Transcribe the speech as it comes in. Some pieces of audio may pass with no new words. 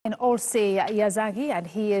Olsi Jazexhi, and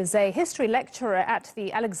he is a history lecturer at the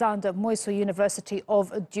Aleksander Moisiu University of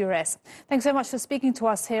Durres. Thanks so much for speaking to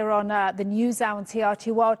us here on the News Hour on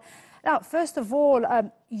TRT World. Now, first of all,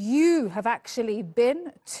 you have actually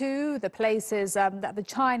been to the places that the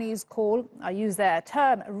Chinese call, I use their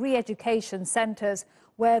term, re-education centres,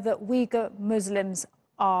 where the Uyghur Muslims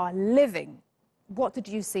are living. What did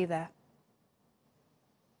you see there?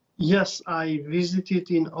 Yes, I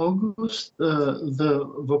visited in August the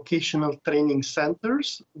vocational training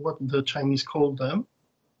centers, what the Chinese call them,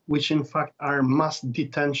 which in fact are mass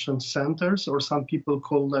detention centers, or some people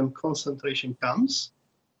call them concentration camps.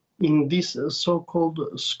 In these so-called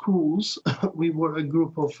schools, we were a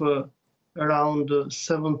group of around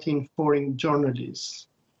 17 foreign journalists.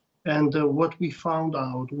 And what we found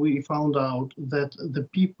out that the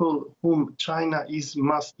people whom China is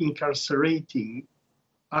mass incarcerating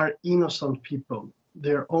are innocent people.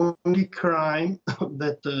 Their only crime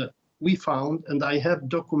that we found, and I have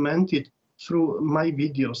documented through my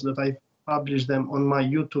videos that I published them on my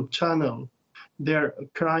YouTube channel, their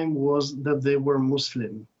crime was that they were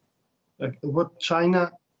Muslim. What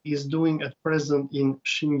China is doing at present in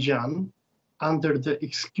Xinjiang, under the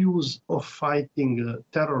excuse of fighting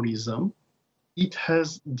terrorism, it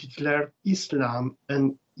has declared Islam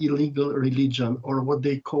an illegal religion, or what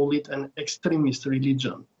they call it, an extremist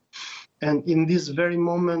religion. And in this very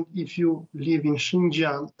moment, if you live in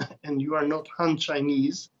Xinjiang and you are not Han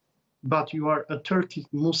Chinese, but you are a Turkic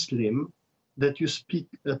Muslim, that you speak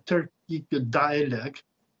a Turkic dialect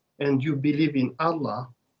and you believe in Allah,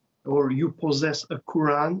 or you possess a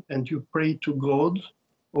Quran and you pray to God,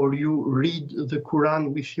 or you read the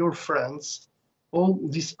Quran with your friends, all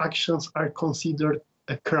these actions are considered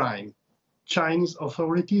a crime. Chinese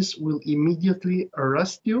authorities will immediately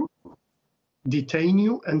arrest you, detain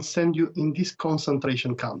you, and send you in these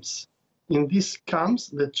concentration camps. In these camps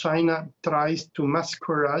that China tries to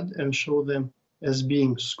masquerade and show them as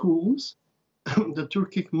being schools, the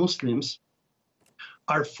Turkic Muslims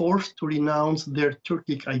are forced to renounce their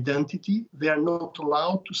Turkic identity. They are not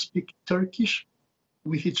allowed to speak Turkish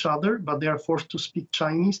with each other, but they are forced to speak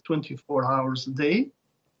Chinese 24 hours a day.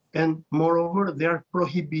 And moreover, they are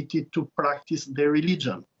prohibited to practice their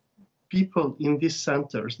religion. People in these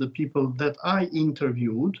centers, the people that I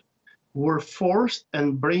interviewed, were forced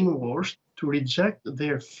and brainwashed to reject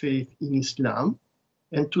their faith in Islam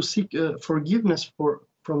and to seek forgiveness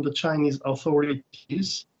from the Chinese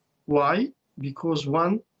authorities. Why? Because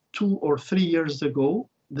 1, 2, or 3 years ago,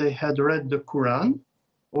 they had read the Quran,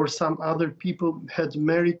 or some other people had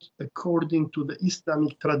married according to the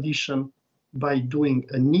Islamic tradition by doing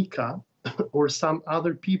a nikah, or some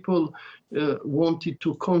other people wanted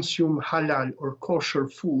to consume halal or kosher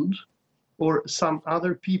food, or some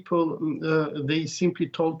other people, they simply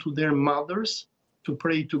told to their mothers to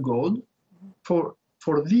pray to God.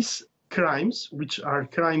 For these crimes, which are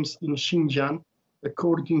crimes in Xinjiang,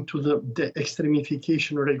 according to the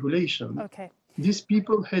extremification regulation, okay, these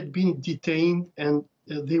people had been detained and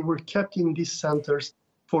they were kept in these centers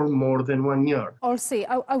for more than 1 year. Olsi,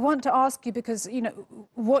 I want to ask you, because you know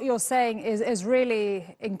what you're saying is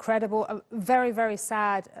really incredible, very, very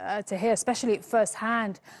sad to hear, especially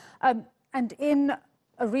firsthand. And in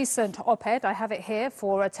a recent op-ed, I have it here,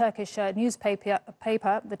 for a Turkish newspaper,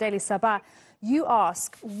 the Daily Sabah, you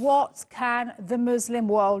ask, what can the Muslim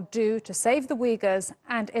world do to save the Uyghurs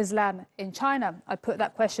and Islam in China? I put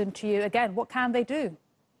that question to you again. What can they do?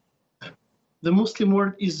 The Muslim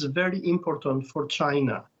world is very important for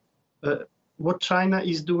China. What China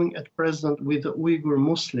is doing at present with the Uyghur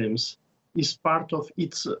Muslims is part of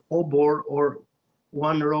its OBOR, or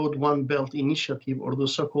One Road, One Belt initiative, or the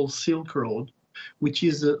so-called Silk Road, which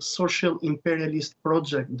is a social imperialist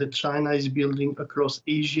project that China is building across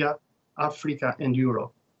Asia, Africa, and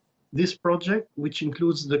Europe. This project, which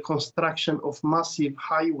includes the construction of massive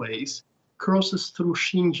highways, crosses through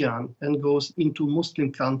Xinjiang and goes into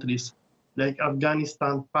Muslim countries like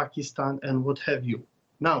Afghanistan, Pakistan, and what have you.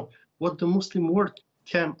 Now, what the Muslim world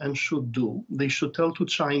can and should do, they should tell to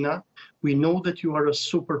China, we know that you are a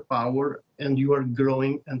superpower and you are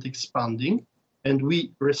growing and expanding, and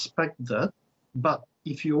we respect that, but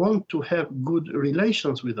if you want to have good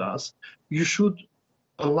relations with us, you should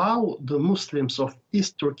allow the Muslims of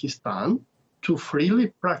East Turkestan to freely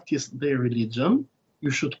practice their religion.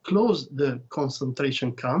 You should close the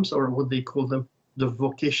concentration camps, or what they call them, the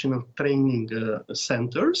vocational training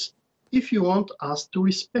centers, if you want us to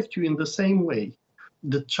respect you in the same way.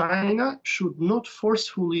 The China should not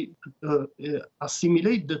forcefully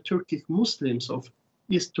assimilate the Turkic Muslims of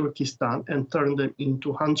East Turkestan and turn them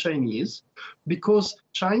into Han Chinese, because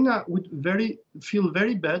China would feel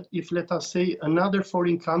very bad if, let us say, another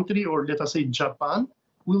foreign country, or let us say Japan,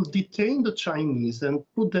 will detain the Chinese and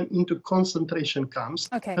put them into concentration camps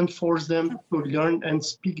and force them to learn and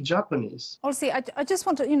speak Japanese. Olsi, I just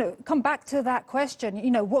want to, come back to that question.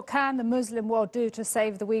 What can the Muslim world do to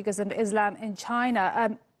save the Uyghurs and Islam in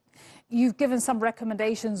China? You've given some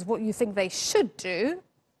recommendations what you think they should do.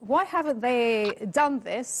 Why haven't they done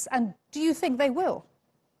this, and do you think they will?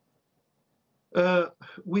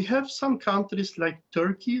 We have some countries like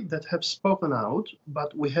Turkey that have spoken out,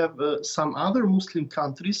 but we have some other Muslim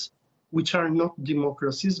countries which are not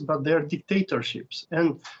democracies, but they are dictatorships.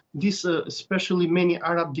 And this, especially many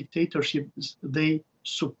Arab dictatorships, they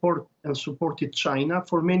support and supported China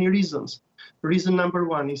for many reasons. Reason number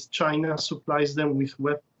one is China supplies them with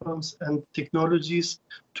weapons and technologies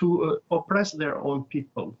to oppress their own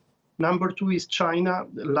people. Number two is China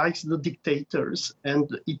likes the dictators and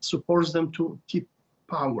it supports them to keep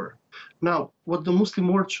power. Now, what the Muslim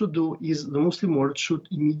world should do is the Muslim world should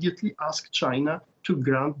immediately ask China to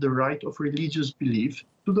grant the right of religious belief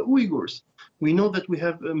to the Uyghurs. We know that we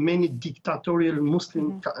have many dictatorial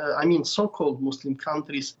Muslim, so-called Muslim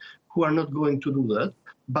countries who are not going to do that.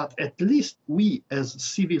 But at least we as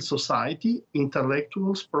civil society,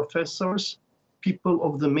 intellectuals, professors, people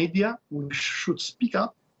of the media, we should speak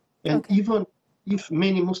up. And even if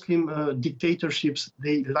many Muslim dictatorships,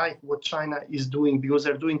 they like what China is doing because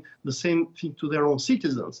they're doing the same thing to their own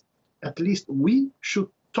citizens, at least we should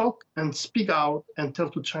talk and speak out and tell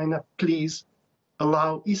to China, please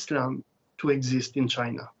allow Islam to exist in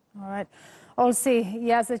China. All right. Olsi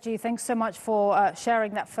Jazexhi, thanks so much for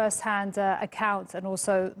sharing that first-hand account and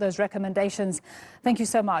also those recommendations. Thank you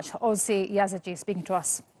so much. Olsi Jazexhi speaking to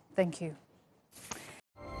us. Thank you.